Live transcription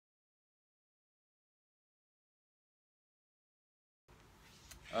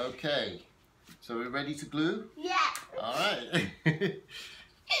Okay, so we're ready to glue? Yeah. All right.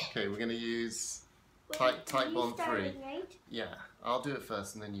 Okay, we're going to use Titebond 3. Right? Yeah, I'll do it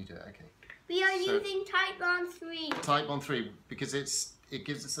first and then you do it. Okay. We are using Titebond 3. Titebond 3 because it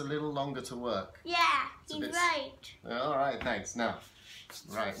gives us a little longer to work. Yeah, he's right. All right, thanks. Now,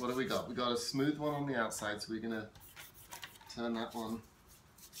 right, what have we got? We got a smooth one on the outside, so we're going to turn that one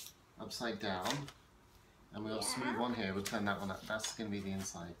upside down. And we've got a smooth one here. We'll turn that one up. That's going to be the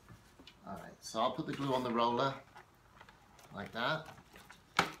inside. All right, so I'll put the glue on the roller like that.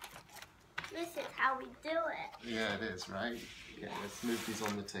 This is how we do it. Yeah, it is, right? Okay, let's move these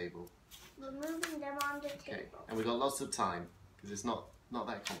on the table. We're moving them on the table. Okay, and we've got lots of time because it's not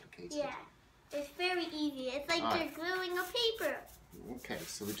that complicated. Yeah, it's very easy. It's like you're gluing a paper. Okay,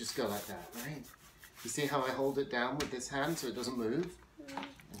 so we just go like that, right? You see how I hold it down with this hand so it doesn't move?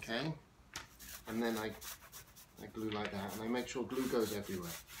 Okay, and then I glue like that, and I make sure glue goes everywhere.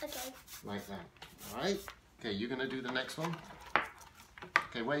 Okay. Like that. All right. Okay, you're gonna do the next one.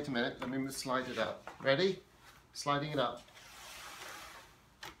 Okay, wait a minute. Let me slide it up. Ready? Sliding it up.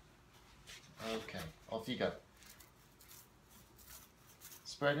 Okay, off you go.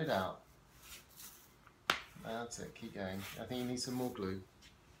 Spread it out. That's it. Keep going. I think you need some more glue.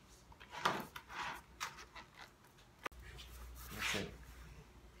 That's it.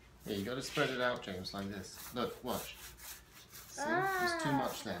 Yeah, you got to spread it out, James, like this. Look, watch. See? There's too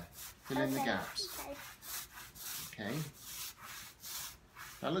much there. Fill in the gaps. Okay.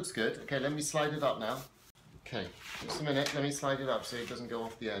 That looks good. Okay, let me slide it up now. Okay, just a minute. Let me slide it up so it doesn't go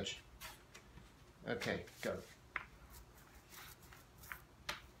off the edge. Okay, go.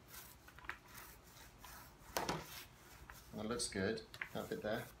 That looks good. That bit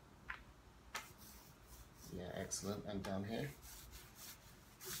there. Yeah, excellent. And down here.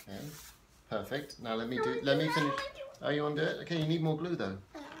 Okay, perfect. Now let me finish. Oh, you want to do it? Okay, you need more glue though.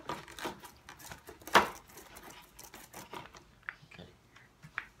 Okay.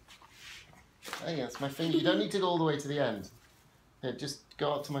 Oh yes, my finger. You don't need to go all the way to the end. Here, just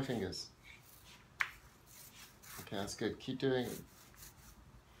go up to my fingers. Okay, that's good. Keep doing it.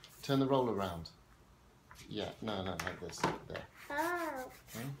 Turn the roll around. Yeah, no, like this. There. Oh.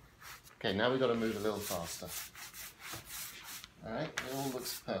 Okay. Okay, now we've got to move a little faster. Alright, it all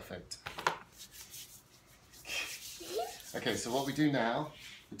looks perfect. Okay, so what we do now,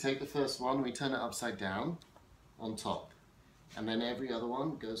 we take the first one, we turn it upside down on top. And then every other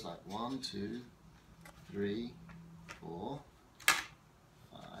one goes like 1, 2, 3, 4,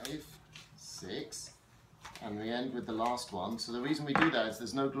 5, 6. And we end with the last one. So the reason we do that is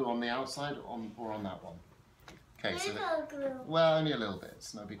there's no glue on the outside or on that one. Okay, so glue. Well, only a little bit.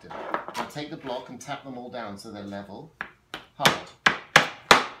 It's no big deal. Now take the block and tap them all down so they're level. Hard.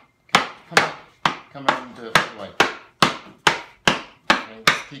 Okay, come on and do it all the way. Okay,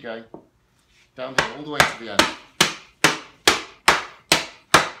 keep going. Down here, all the way to the end.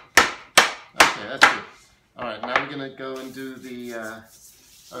 Okay, that's good. All right, now we're going to go and do the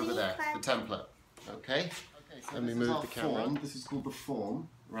over there, the template. Okay. Okay, so let me move the camera. This is called the form,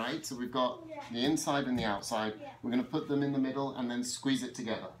 right? So we've got the inside and the outside. We're going to put them in the middle and then squeeze it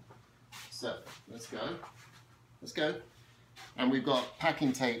together. So let's go. Let's go. And we've got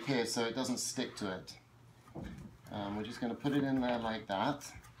packing tape here so it doesn't stick to it. We're just going to put it in there like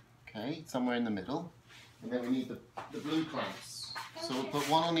that. Okay, somewhere in the middle. And then we need the blue clamps. So we'll put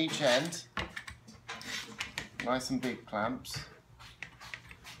one on each end. Nice and big clamps.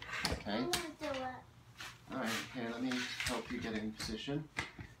 Okay. Alright, here, let me help you get in position.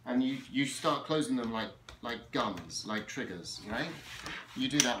 And you start closing them like guns, like triggers, right? You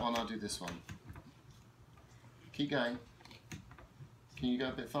do that one, I'll do this one. Keep going. Can you go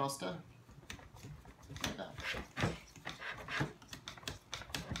a bit faster? Like that.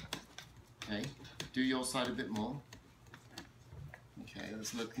 Okay, do your side a bit more. Okay,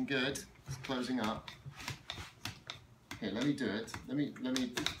 that's looking good. It's closing up. Okay, let me do it. Let me.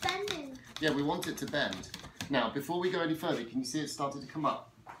 It's bending. Yeah, we want it to bend. Now, before we go any further, can you see it started to come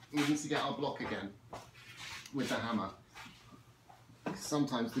up? We need to get our block again with the hammer.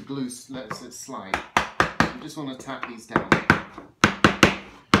 Sometimes the glue lets it slide. You just want to tap these down.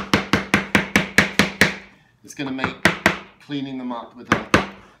 It's going to make cleaning them up with a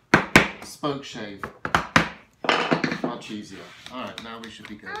spoke shave much easier. Alright, now we should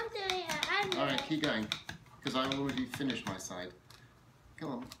be good. I'm doing it. Alright, keep going. Because I already finished my side.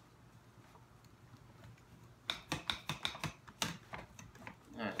 Come on.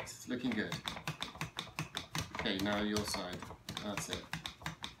 Alright, it's looking good. Okay, now your side. That's it.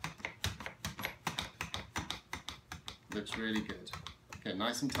 Looks really good. Okay,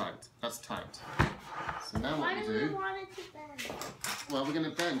 nice and tight. That's tight. So now Why what do we we do, want it to bend? well, we're going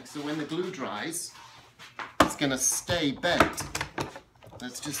to bend. So when the glue dries, it's going to stay bent.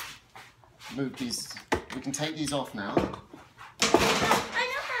 Let's just move these. We can take these off now. I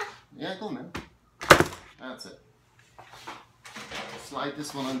know how. Yeah, go on then. That's it. Slide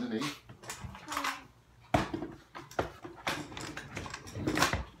this one underneath.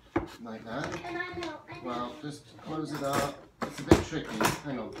 Like that. And I know. Well, just close it up. It's a bit tricky.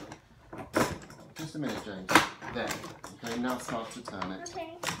 Hang on. Just a minute, James. There. Okay, now start to turn it.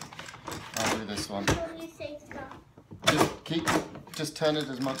 Okay. I'll do this one. What do you say stop? Just turn it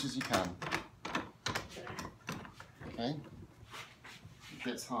as much as you can. Okay. It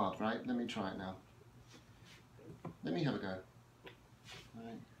gets hard, right? Let me try it now. Let me have a go. All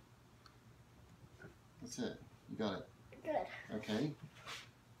right. That's it. You got it. Good. Okay.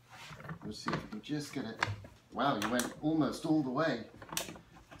 Let's see if we can just get it. Wow, you went almost all the way.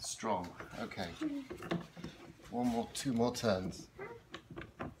 Strong. Okay. Two more turns.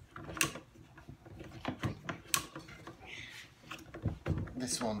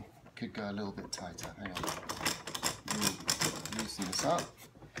 This one could go a little bit tighter. Hang on. Loosen this up.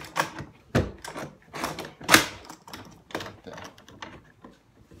 There.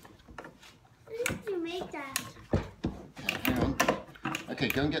 How did you make that? Okay, hang on. Okay,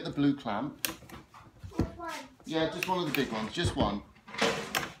 go and get the blue clamp. Which one? Yeah, just one of the big ones. Just one. Yeah.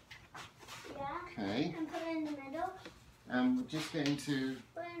 Okay. And put it in the middle. We're just going to.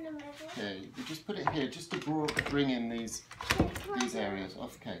 Put it in the middle. Okay, we just put it here, just to bring in these areas.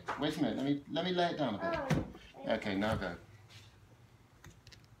 Okay, wait a minute. Let me lay it down a bit. Oh. Okay, now go.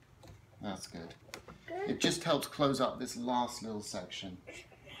 That's good. Good. It just helps close up this last little section.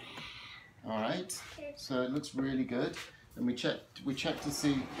 All right. Okay. So it looks really good. And we check to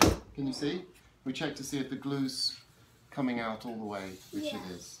see. Can you see? We check to see if the glue's coming out all the way, which Yeah.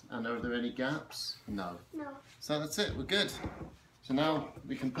 it is. And are there any gaps? No. No. So that's it. We're good. So now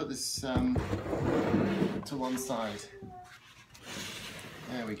we can put this to one side.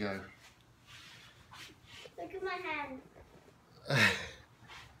 There we go. Look at my hand.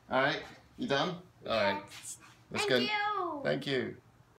 All right. You done? All right. Let's Thank go. you. Thank you.